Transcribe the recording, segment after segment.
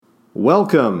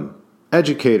Welcome,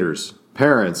 educators,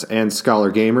 parents, and scholar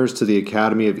gamers to the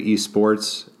Academy of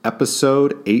Esports,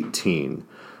 Episode 18.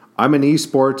 I'm an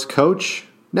esports coach.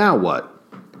 Now what?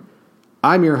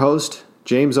 I'm your host,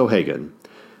 James O'Hagan.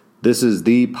 This is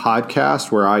the podcast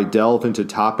where I delve into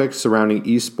topics surrounding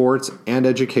esports and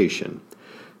education.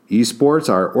 Esports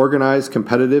are organized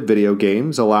competitive video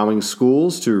games allowing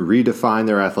schools to redefine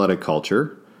their athletic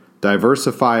culture,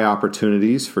 diversify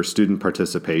opportunities for student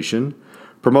participation,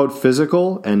 promote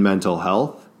physical and mental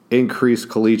health, increase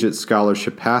collegiate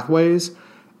scholarship pathways,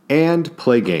 and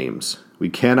play games. We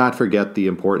cannot forget the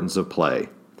importance of play.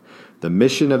 The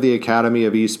mission of the Academy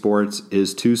of Esports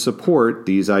is to support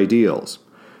these ideals.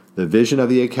 The vision of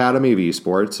the Academy of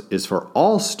Esports is for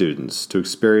all students to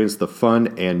experience the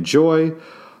fun and joy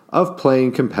of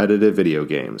playing competitive video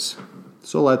games.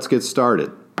 So let's get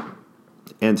started.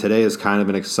 And today is kind of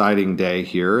an exciting day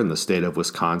here in the state of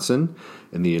Wisconsin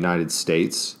in the United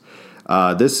States.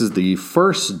 This is the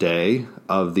first day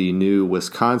of the new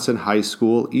Wisconsin High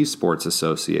School Esports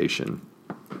Association.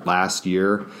 Last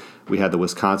year, we had the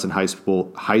Wisconsin High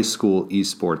School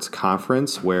Esports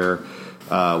Conference where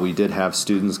we did have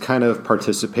students kind of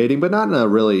participating, but not in a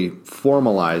really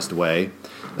formalized way.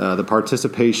 The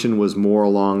participation was more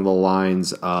along the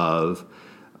lines of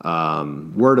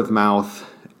word of mouth,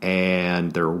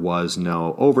 and there was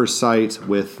no oversight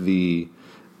with the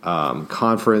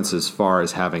conference as far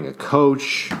as having a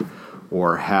coach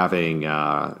or having,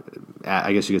 I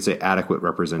guess you could say, adequate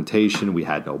representation. We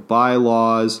had no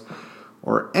bylaws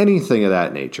or anything of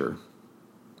that nature.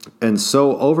 And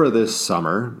so over this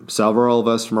summer, several of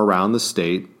us from around the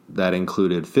state, that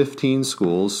included 15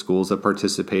 schools that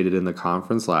participated in the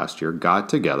conference last year, got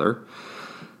together.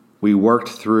 We worked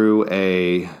through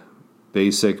a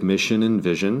basic mission and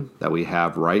vision that we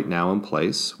have right now in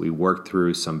place. We worked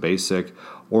through some basic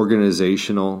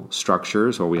organizational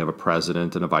structures where we have a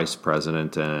president and a vice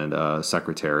president and a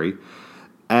secretary.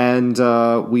 And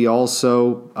we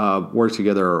also worked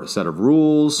together a set of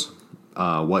rules,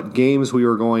 what games we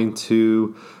were going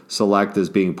to select as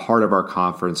being part of our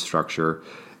conference structure.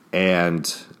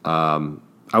 And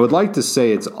I would like to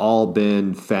say it's all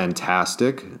been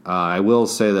fantastic. I will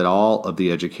say that all of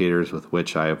the educators with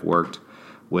which I have worked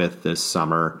with this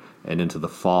summer and into the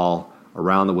fall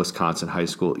around the Wisconsin High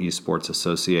School Esports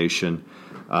Association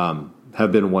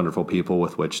have been wonderful people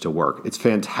with which to work. It's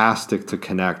fantastic to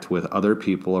connect with other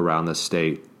people around the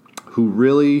state who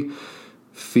really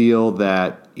feel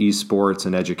that esports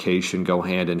and education go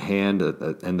hand in hand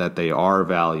and that they are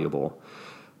valuable.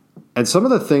 And some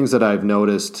of the things that I've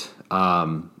noticed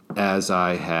as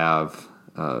I have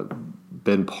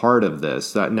been part of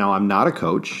this, that now I'm not a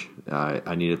coach,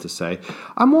 I needed to say.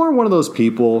 I'm more one of those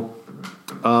people,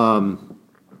 I'm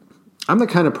the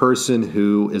kind of person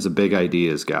who is a big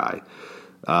ideas guy.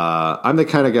 I'm the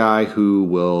kind of guy who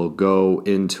will go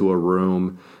into a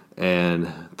room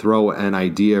and throw an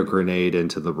idea grenade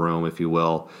into the room, if you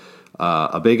will,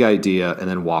 a big idea, and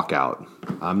then walk out.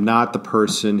 I'm not the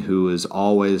person who is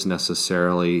always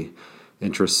necessarily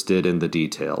interested in the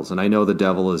details. And I know the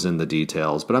devil is in the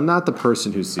details, but I'm not the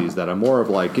person who sees that. I'm more of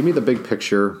like, give me the big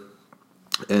picture,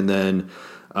 and then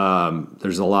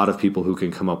there's a lot of people who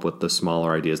can come up with the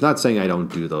smaller ideas. Not saying I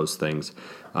don't do those things,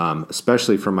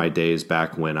 especially from my days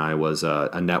back when I was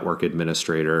a network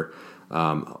administrator.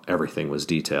 Everything was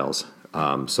details.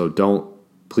 So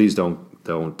please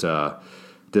don't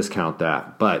discount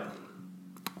that. But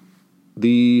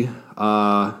the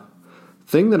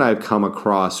thing that I've come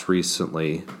across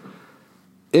recently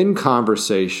in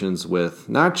conversations with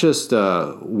not just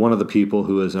one of the people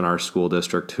who is in our school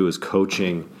district who is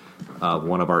coaching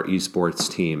one of our esports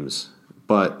teams,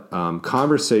 but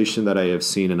conversation that I have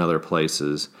seen in other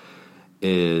places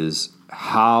is,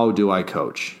 how do I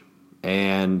coach?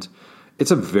 And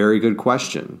it's a very good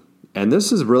question. And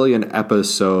this is really an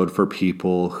episode for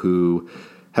people who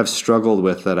have struggled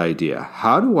with that idea.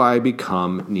 How do I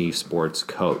become an esports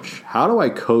coach? How do I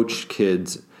coach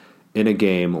kids in a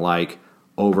game like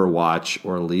Overwatch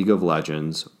or League of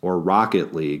Legends or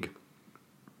Rocket League,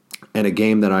 and a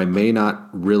game that I may not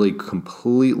really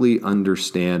completely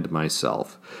understand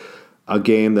myself? A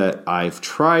game that I've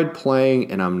tried playing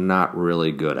and I'm not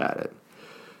really good at it.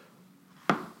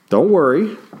 Don't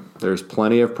worry. There's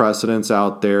plenty of precedents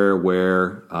out there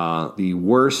where the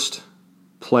worst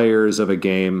players of a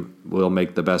game will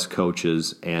make the best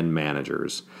coaches and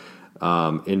managers.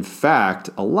 In fact,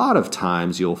 a lot of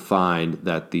times you'll find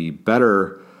that the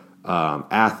better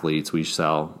athletes we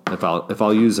sell, if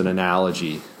I'll use an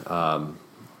analogy,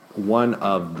 one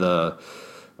of the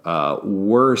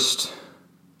worst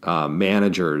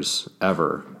managers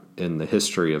ever in the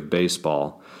history of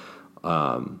baseball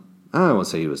I won't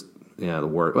say he was the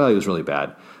worst. Well, he was really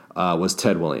bad. Was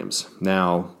Ted Williams.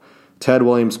 Now, Ted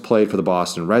Williams played for the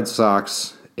Boston Red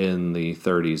Sox in the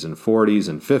 30s and 40s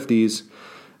and 50s.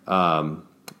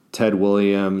 Ted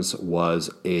Williams was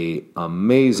a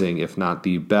amazing, if not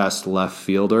the best, left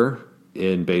fielder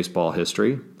in baseball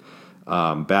history.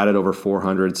 Batted over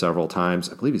 400 several times.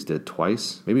 I believe he's did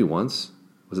twice, maybe once.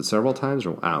 Was it several times?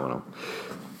 Or I don't know.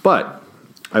 But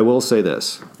I will say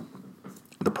this.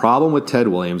 The problem with Ted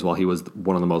Williams, while he was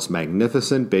one of the most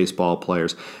magnificent baseball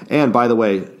players, and by the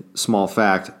way, small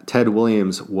fact, Ted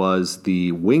Williams was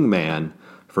the wingman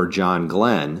for John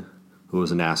Glenn, who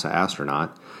was a NASA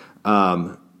astronaut,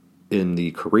 in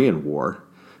the Korean War.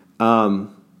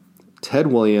 Ted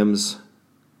Williams,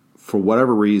 for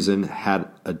whatever reason, had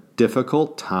a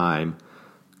difficult time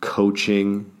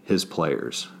coaching his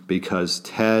players because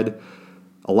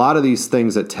a lot of these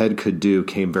things that Ted could do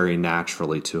came very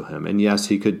naturally to him. And yes,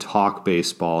 he could talk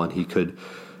baseball, and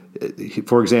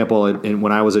for example,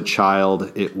 when I was a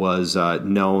child, it was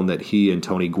known that he and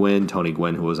Tony Gwynn,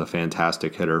 who was a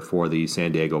fantastic hitter for the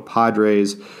San Diego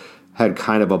Padres, had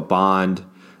kind of a bond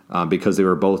because they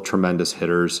were both tremendous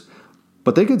hitters.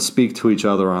 But they could speak to each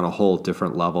other on a whole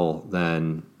different level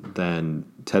than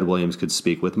Ted Williams could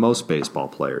speak with most baseball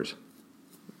players.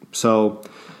 So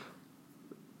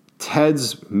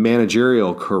Ted's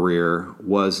managerial career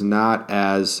was not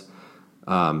as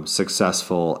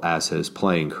successful as his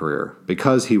playing career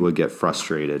because he would get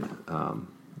frustrated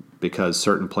because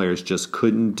certain players just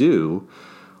couldn't do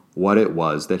what it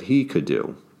was that he could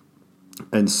do.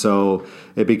 And so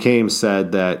it became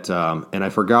said that, and I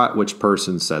forgot which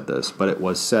person said this, but it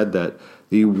was said that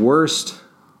the worst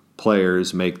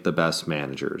players make the best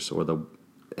managers,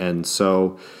 and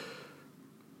so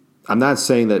I'm not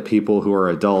saying that people who are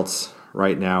adults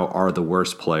right now are the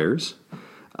worst players.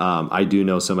 I do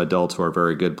know some adults who are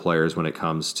very good players when it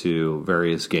comes to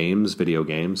various games, video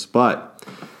games, but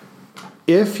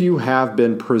if you have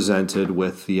been presented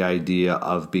with the idea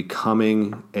of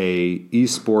becoming a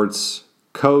esports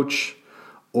coach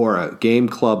or a game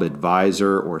club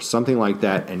advisor or something like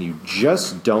that, and you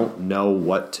just don't know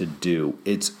what to do,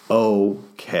 it's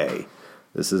okay.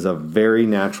 This is a very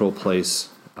natural place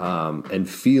and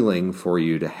feeling for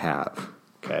you to have,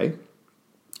 okay?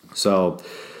 So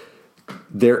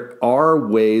there are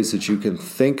ways that you can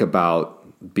think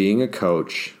about being a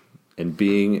coach and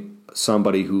being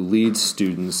somebody who leads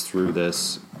students through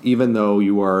this, even though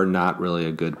you are not really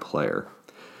a good player.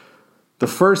 The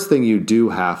first thing you do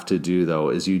have to do, though,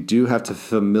 is you do have to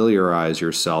familiarize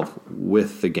yourself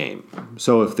with the game.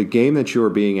 So if the game that you are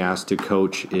being asked to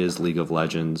coach is League of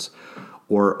Legends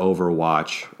or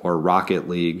Overwatch or Rocket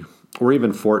League or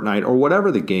even Fortnite or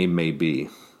whatever the game may be,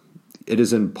 it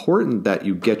is important that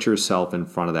you get yourself in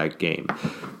front of that game.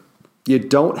 You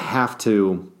don't have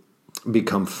to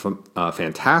become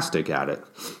fantastic at it,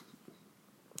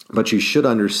 but you should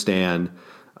understand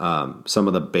some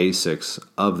of the basics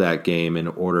of that game in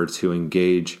order to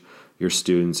engage your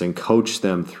students and coach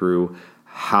them through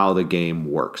how the game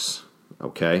works,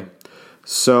 okay?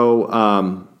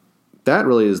 So that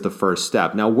really is the first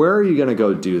step. Now, where are you going to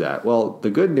go do that? Well,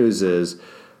 the good news is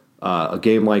a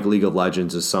game like League of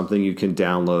Legends is something you can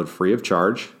download free of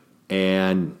charge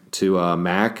and to a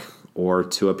Mac or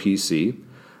to a PC.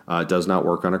 It does not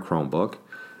work on a Chromebook.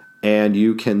 And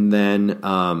you can then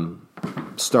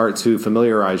start to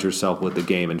familiarize yourself with the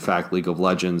game. In fact, League of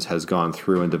Legends has gone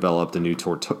through and developed a new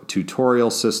tutorial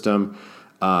system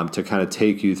to kind of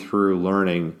take you through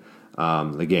learning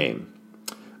the game.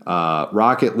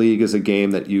 Rocket League is a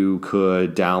game that you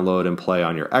could download and play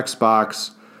on your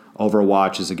Xbox.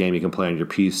 Overwatch is a game you can play on your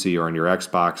PC or on your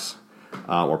Xbox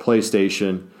or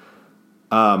PlayStation.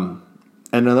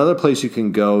 And another place you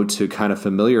can go to kind of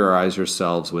familiarize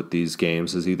yourselves with these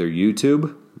games is either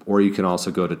YouTube, or you can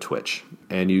also go to Twitch.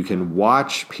 And you can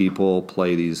watch people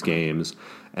play these games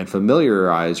and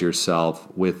familiarize yourself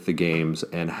with the games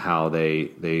and how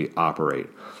they operate.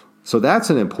 So that's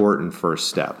an important first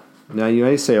step. Now you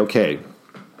may say, okay,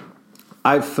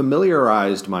 I've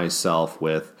familiarized myself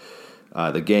with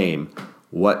the game.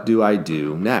 What do I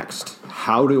do next?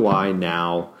 How do I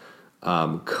now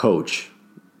coach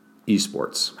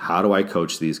esports? How do I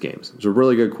coach these games? It's a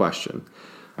really good question.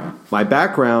 My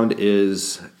background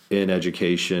is in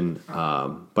education,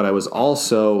 but I was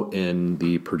also in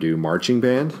the Purdue marching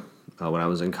band when I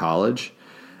was in college.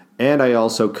 And I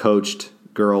also coached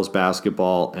girls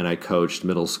basketball, and I coached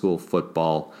middle school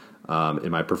football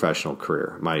in my professional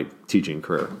career, my teaching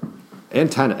career.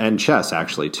 And chess,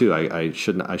 actually, too. I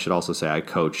should also say I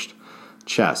coached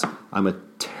chess. I'm a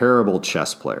terrible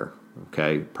chess player.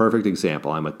 Okay, perfect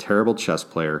example. I'm a terrible chess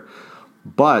player,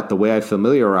 But the way I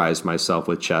familiarize myself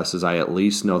with chess is I at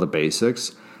least know the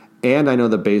basics, and I know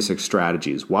the basic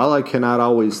strategies. While I cannot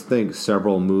always think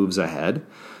several moves ahead,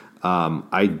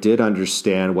 I did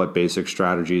understand what basic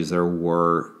strategies there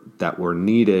were that were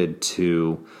needed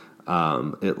to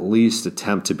at least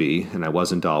attempt to be, and I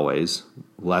wasn't always,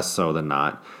 less so than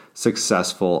not,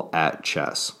 successful at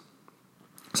chess.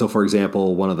 So, for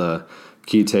example, one of the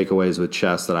key takeaways with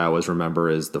chess that I always remember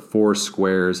is the 4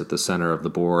 squares at the center of the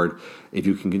board. If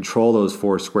you can control those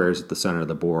 4 squares at the center of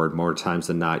the board, more times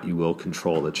than not, you will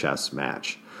control the chess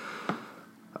match.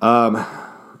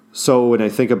 So when I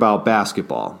think about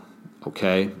basketball,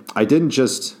 okay, I didn't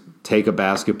just take a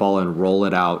basketball and roll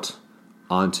it out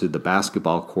onto the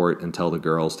basketball court and tell the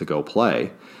girls to go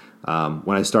play.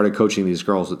 When I started coaching these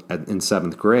girls in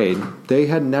 7th grade, they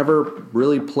had never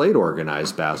really played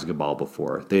organized basketball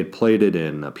before. They had played it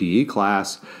in a PE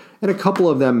class, and a couple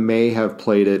of them may have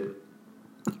played it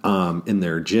in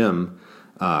their gym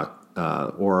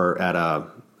or at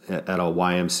a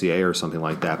YMCA or something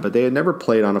like that, but they had never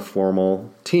played on a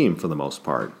formal team for the most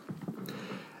part.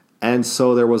 And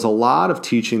so there was a lot of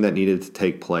teaching that needed to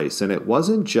take place, and it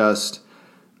wasn't just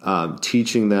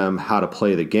teaching them how to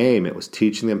play the game. It was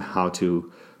teaching them how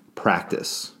to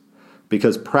practice,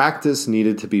 because practice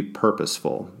needed to be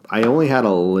purposeful. I only had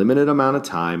a limited amount of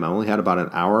time. I only had about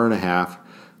an hour and a half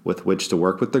with which to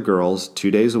work with the girls 2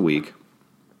 days a week.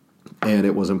 And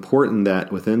it was important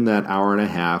that within that hour and a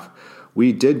half,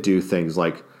 we did do things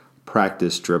like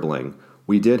practice dribbling.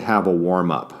 We did have a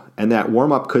warm-up. And that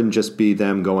warm-up couldn't just be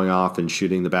them going off and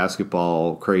shooting the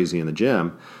basketball crazy in the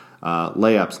gym.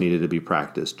 Layups needed to be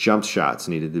practiced. Jump shots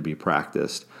needed to be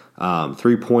practiced.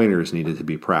 Three-pointers needed to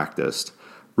be practiced.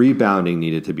 Rebounding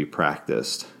needed to be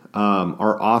practiced.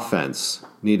 Our offense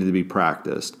needed to be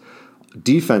practiced.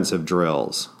 Defensive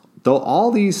drills. Though all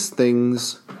these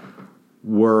things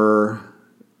were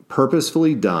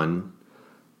purposefully done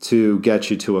to get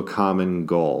you to a common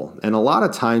goal. And a lot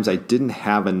of times I didn't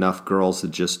have enough girls to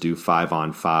just do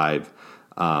 5-on-5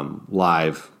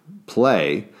 live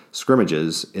play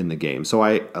scrimmages in the game. So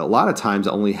a lot of times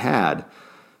only had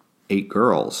 8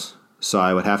 girls. So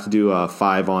I would have to do a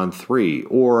 5-on-3,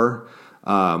 or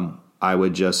I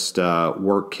would just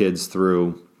work kids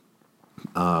through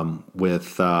with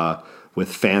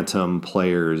phantom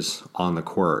players on the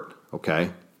court.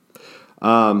 Okay.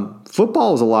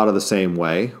 Football is a lot of the same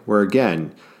way, where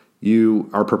again, you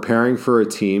are preparing for a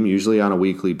team usually on a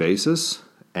weekly basis,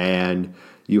 and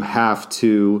you have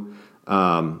to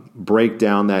break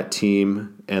down that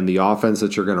team and the offense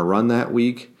that you're going to run that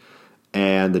week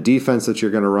and the defense that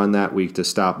you're going to run that week to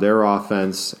stop their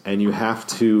offense. And you have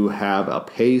to have a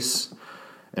pace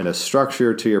and a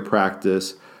structure to your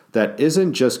practice that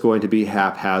isn't just going to be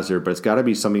haphazard, but it's got to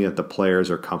be something that the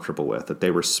players are comfortable with, that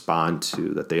they respond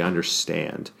to, that they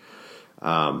understand.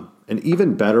 An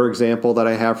even better example that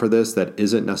I have for this that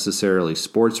isn't necessarily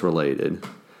sports related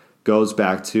goes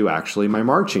back to actually my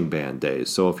marching band days.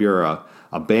 So if you're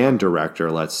a band director,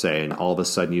 let's say, and all of a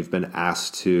sudden you've been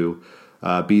asked to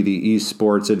be the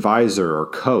esports advisor or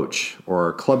coach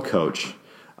or club coach,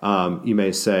 you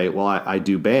may say, well, I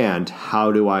do band.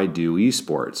 How do I do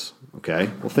esports? Okay,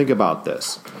 well, think about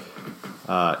this.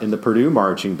 In the Purdue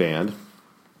Marching Band,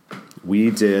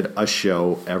 we did a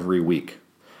show every week.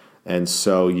 And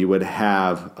so you would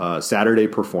have a Saturday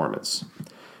performance.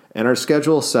 And our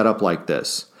schedule is set up like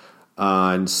this.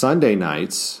 On Sunday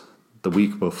nights, the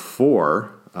week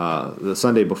before, the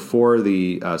Sunday before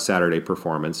the Saturday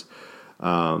performance,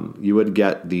 you would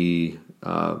get the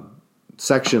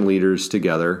section leaders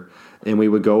together, and we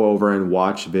would go over and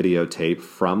watch videotape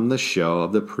from the show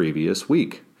of the previous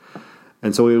week.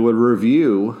 And so we would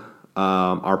review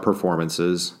our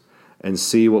performances and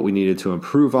see what we needed to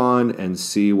improve on and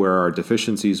see where our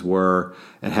deficiencies were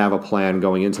and have a plan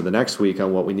going into the next week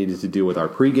on what we needed to do with our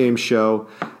pregame show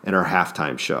and our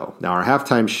halftime show. Now, our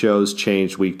halftime shows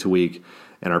changed week to week,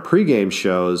 and our pregame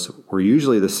shows were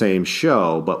usually the same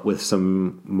show, but with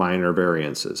some minor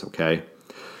variances, okay?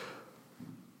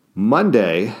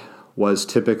 Monday was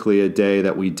typically a day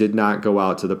that we did not go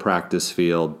out to the practice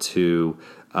field to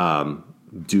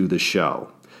do the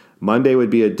show. Monday would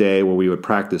be a day where we would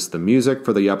practice the music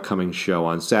for the upcoming show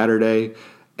on Saturday,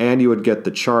 and you would get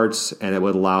the charts, and it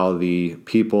would allow the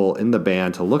people in the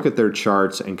band to look at their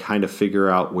charts and kind of figure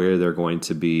out where they're going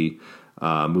to be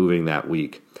moving that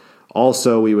week.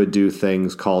 Also, we would do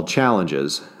things called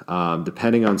challenges.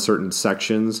 Depending on certain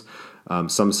sections,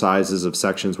 some sizes of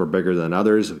sections were bigger than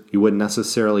others. You wouldn't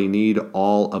necessarily need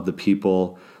all of the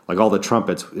people, like all the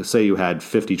trumpets. Say you had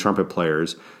 50 trumpet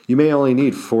players, you may only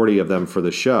need 40 of them for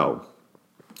the show.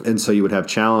 And so you would have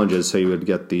challenges. So you would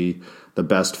get the the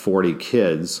best 40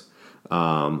 kids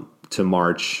to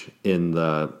march in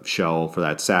the show for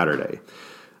that Saturday.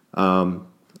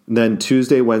 Then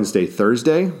Tuesday, Wednesday,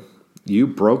 Thursday, you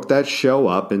broke that show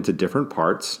up into different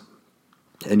parts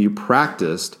and you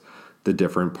practiced the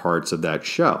different parts of that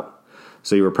show.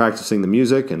 So you were practicing the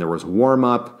music, and there was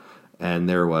warm-up, and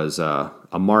there was a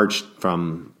march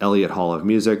from Elliott Hall of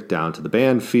Music down to the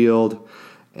band field,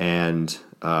 and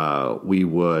we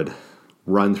would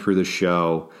run through the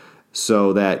show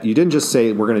so that you didn't just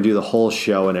say, we're going to do the whole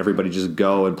show and everybody just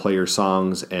go and play your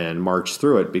songs and march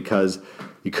through it, because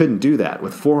you couldn't do that.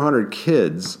 With 400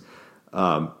 kids,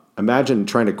 imagine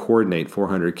trying to coordinate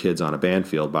 400 kids on a band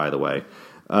field, by the way.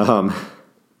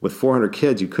 With 400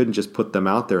 kids, you couldn't just put them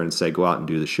out there and say, go out and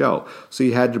do the show. So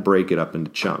you had to break it up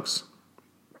into chunks.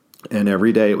 And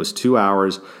every day it was 2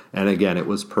 hours. And again, it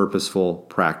was purposeful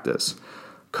practice.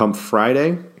 Come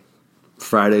Fridays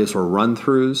were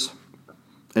run-throughs.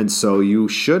 And so you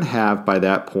should have, by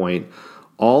that point,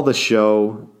 all the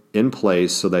show in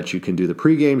place so that you can do the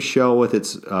pregame show with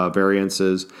its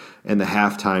variances and the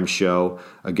halftime show,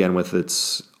 again, with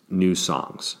its new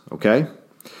songs. Okay?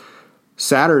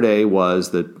 Saturday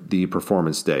was the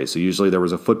performance day. So usually there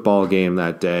was a football game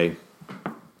that day.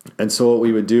 And so what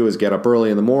we would do is get up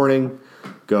early in the morning,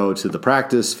 go to the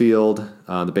practice field,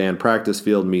 the band practice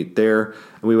field, meet there.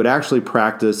 And we would actually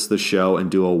practice the show and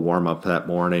do a warm-up that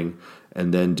morning,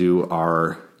 and then do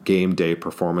our game day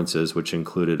performances, which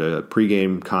included a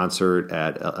pregame concert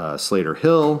at Slater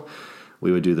Hill.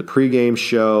 We would do the pregame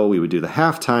show, we would do the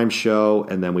halftime show,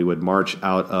 and then we would march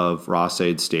out of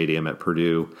Ross-Ade Stadium at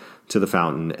Purdue to the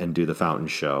fountain and do the fountain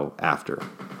show after.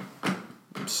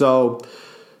 So,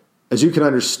 as you can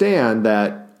understand,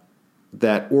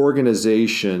 that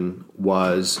organization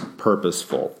was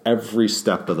purposeful every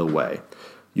step of the way.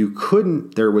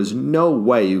 There was no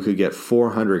way you could get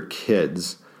 400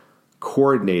 kids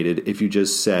coordinated if you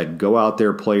just said, go out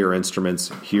there, play your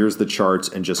instruments, here's the charts,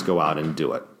 and just go out and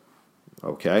do it.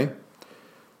 Okay?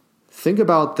 Think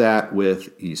about that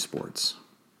with esports.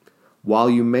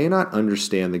 While you may not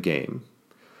understand the game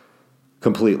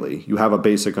completely, you have a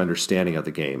basic understanding of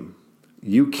the game,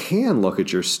 you can look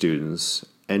at your students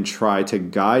and try to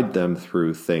guide them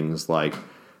through things like,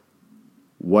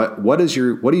 what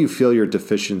do you feel your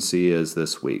deficiency is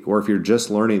this week? Or if you're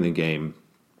just learning the game,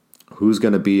 who's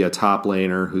going to be a top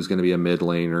laner, who's going to be a mid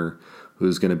laner,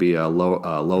 who's going to be a low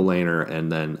laner,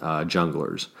 and then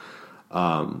junglers.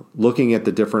 Looking at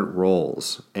the different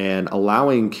roles and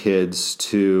allowing kids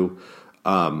to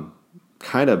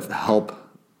kind of help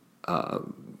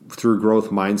through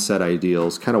growth mindset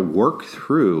ideals, kind of work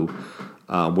through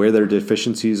where their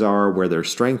deficiencies are, where their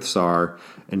strengths are,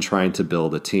 and trying to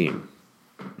build a team.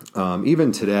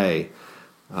 Even today,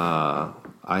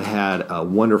 I had a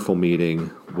wonderful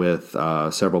meeting with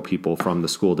several people from the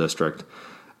school district,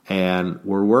 and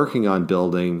we're working on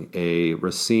building a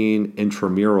Racine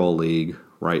intramural league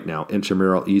right now,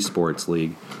 intramural esports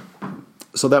league,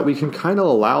 so that we can kind of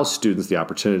allow students the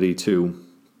opportunity to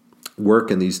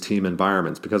work in these team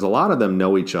environments, because a lot of them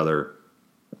know each other,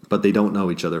 but they don't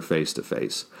know each other face to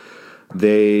face.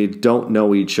 They don't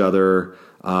know each other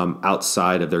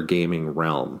outside of their gaming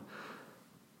realm.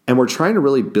 And we're trying to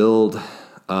really build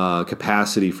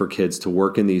capacity for kids to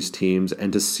work in these teams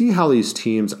and to see how these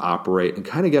teams operate and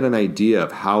kind of get an idea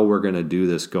of how we're going to do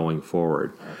this going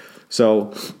forward.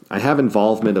 So I have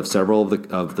involvement of several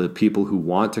of the people who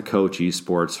want to coach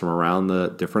esports from around the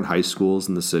different high schools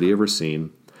in the city of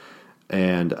Racine.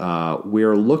 And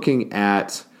we're looking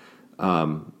at,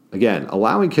 again,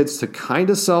 allowing kids to kind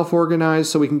of self-organize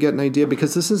so we can get an idea,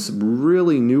 because this is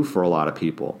really new for a lot of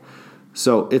people.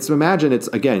 So imagine it's,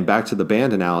 again, back to the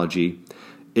band analogy,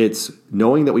 it's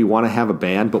knowing that we want to have a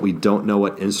band, but we don't know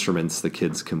what instruments the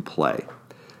kids can play.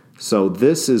 So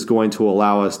this is going to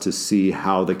allow us to see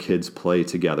how the kids play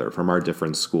together from our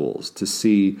different schools, to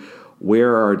see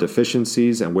where are our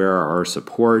deficiencies and where are our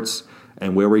supports,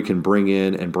 and where we can bring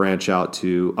in and branch out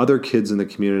to other kids in the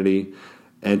community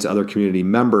and to other community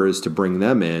members to bring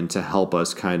them in to help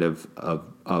us kind of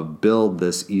build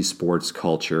this esports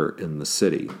culture in the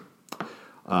city.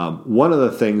 One of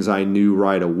the things I knew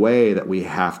right away that we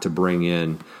have to bring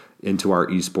into our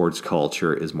esports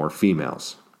culture is more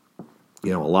females.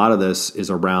 You know, a lot of this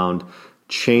is around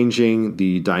changing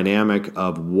the dynamic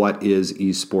of what is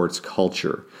esports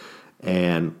culture.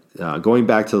 And going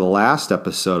back to the last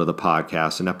episode of the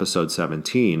podcast, in episode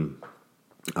 17,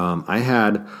 I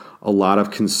had a lot of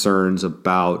concerns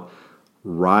about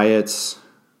Riot's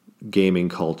gaming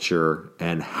culture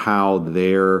and how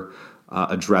they're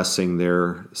addressing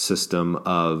their system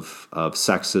of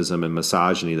sexism and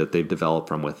misogyny that they've developed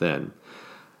from within.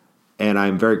 And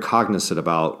I'm very cognizant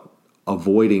about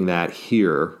avoiding that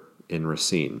here in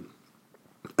Racine.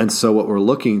 And so what we're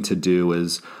looking to do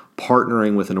is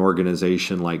partnering with an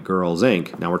organization like Girls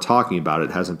Inc. Now we're talking about it,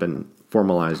 it hasn't been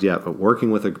formalized yet, but working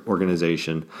with an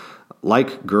organization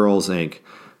like Girls Inc.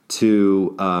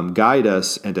 to guide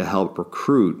us and to help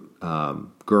recruit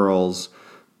girls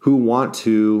who want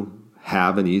to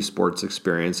have an esports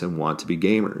experience and want to be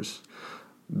gamers.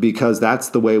 Because that's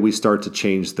the way we start to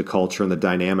change the culture and the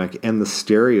dynamic and the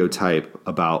stereotype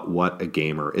about what a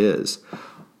gamer is.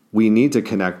 We need to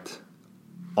connect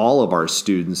all of our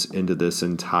students into this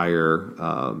entire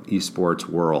esports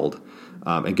world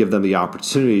and give them the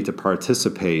opportunity to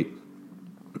participate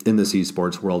in this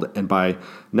esports world. And by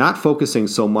not focusing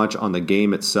so much on the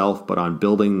game itself, but on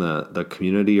building the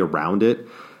community around it,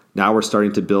 now we're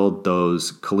starting to build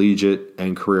those collegiate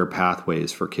and career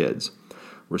pathways for kids.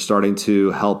 We're starting to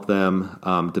help them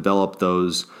develop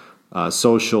those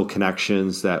social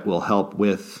connections that will help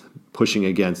with pushing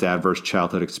against adverse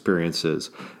childhood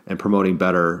experiences and promoting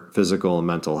better physical and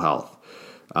mental health.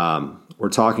 We're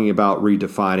talking about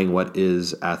redefining what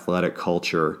is athletic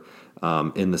culture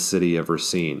in the city of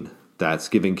Racine. That's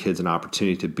giving kids an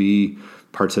opportunity to be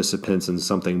participants in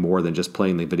something more than just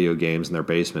playing the video games in their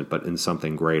basement, but in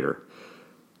something greater.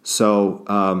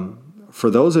 So for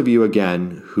those of you,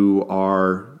 again, who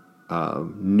are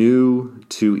new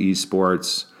to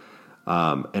esports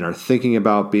and are thinking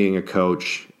about being a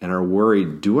coach and are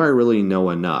worried, do I really know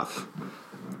enough?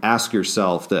 Ask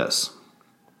yourself this.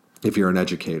 If you're an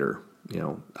educator,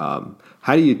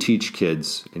 how do you teach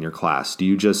kids in your class? Do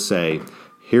you just say,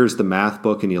 here's the math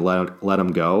book and you let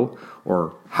them go?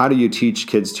 Or how do you teach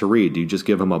kids to read? Do you just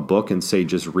give them a book and say,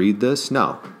 just read this?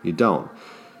 No, you don't.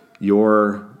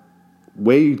 Your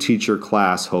way you teach your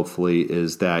class, hopefully,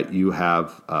 is that you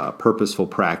have purposeful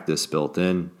practice built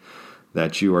in,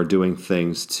 that you are doing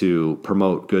things to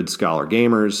promote good scholar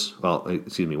gamers. Well,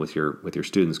 with your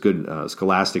students, good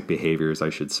scholastic behaviors, I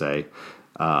should say.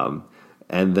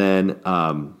 And then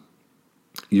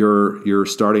you're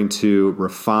starting to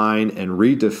refine and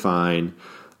redefine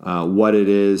what it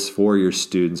is for your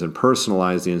students and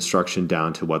personalize the instruction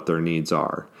down to what their needs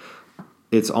are.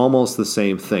 It's almost the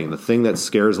same thing. The thing that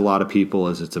scares a lot of people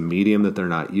is it's a medium that they're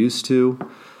not used to,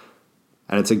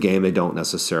 and it's a game they don't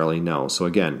necessarily know. So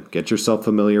again, get yourself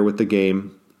familiar with the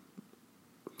game.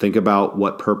 Think about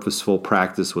what purposeful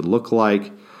practice would look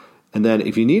like. And then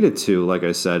if you needed to, like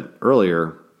I said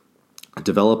earlier,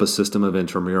 develop a system of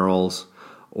intramurals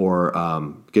or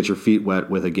get your feet wet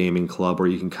with a gaming club where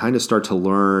you can kind of start to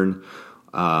learn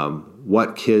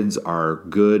what kids are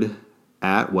good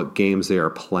at, what games they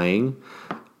are playing,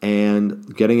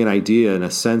 and getting an idea and a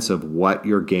sense of what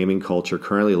your gaming culture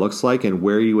currently looks like and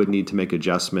where you would need to make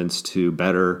adjustments to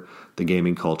better the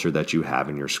gaming culture that you have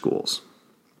in your schools.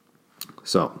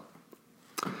 So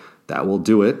that will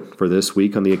do it for this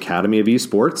week on the Academy of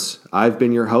Esports. I've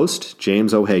been your host,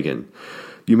 James O'Hagan.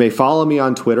 You may follow me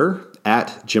on Twitter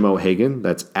at Jim O'Hagan.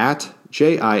 That's at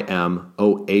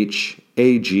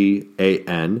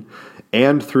JIMOHAGAN,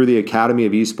 and through the Academy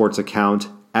of Esports account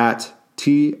at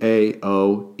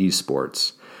TAO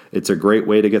Esports. It's a great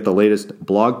way to get the latest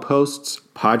blog posts,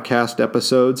 podcast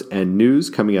episodes, and news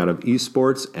coming out of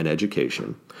esports and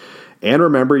education. And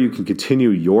remember, you can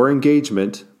continue your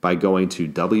engagement by going to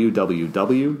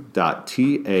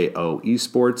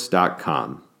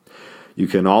www.taoesports.com. You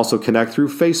can also connect through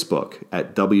Facebook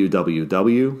at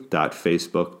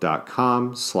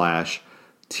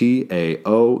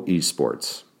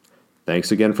www.facebook.com/TAOesports.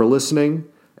 Thanks again for listening,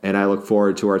 and I look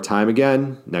forward to our time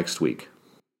again next week.